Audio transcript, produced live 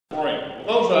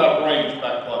those are our brains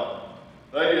back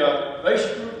there. They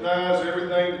scrutinize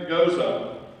everything that goes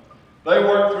on. They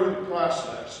work through the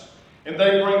process, and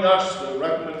they bring us the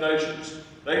recommendations.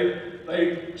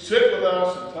 They sit with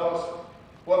us and tell us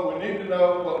what we need to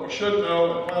know, what we should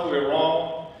know, and why we're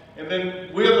wrong. And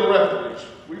then we're the referees.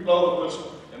 We blow the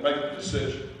whistle and make the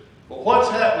decision. But what's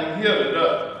happening here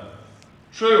today?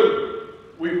 True,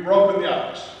 we've broken the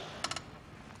ice.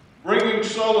 Bringing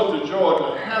solar to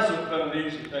Georgia hasn't been an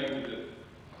easy thing to do.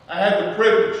 I had the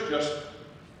privilege just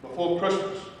before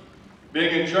Christmas,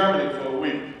 being in Germany for a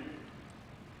week,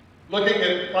 looking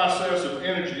at the process of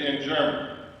energy in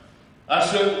Germany. I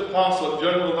sit with the consulate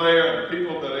general there and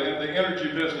people that are in the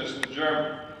energy business in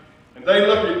Germany, and they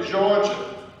look at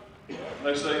Georgia and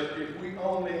they say, if we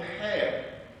only had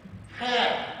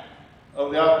half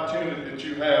of the opportunity that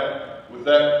you have with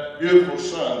that beautiful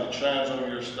sun that shines on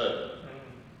your state.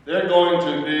 They're going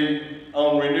to be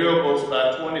on renewables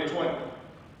by 2020.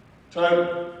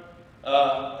 Total.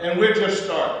 And we're just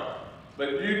starting.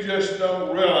 But you just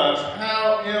don't realize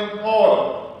how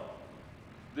important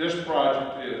this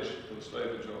project is for the state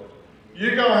of Georgia.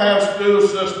 You're going to have school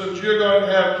systems, you're going to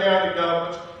have county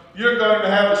governments, you're going to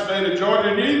have the state of Georgia,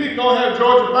 and you're even going to have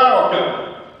Georgia Power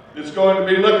Company that's going to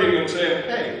be looking and saying,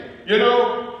 hey, you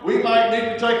know, we might need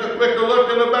to take a quicker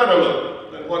look and a better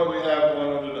look than what we have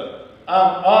going on today.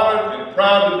 I'm honored and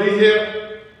proud to be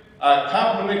here. I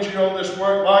compliment you on this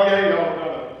work. Margay, y'all have done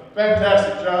a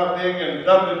fantastic job being in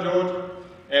Dublin, Georgia.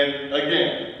 And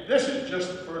again, this is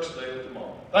just the first day of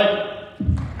tomorrow. Thank you.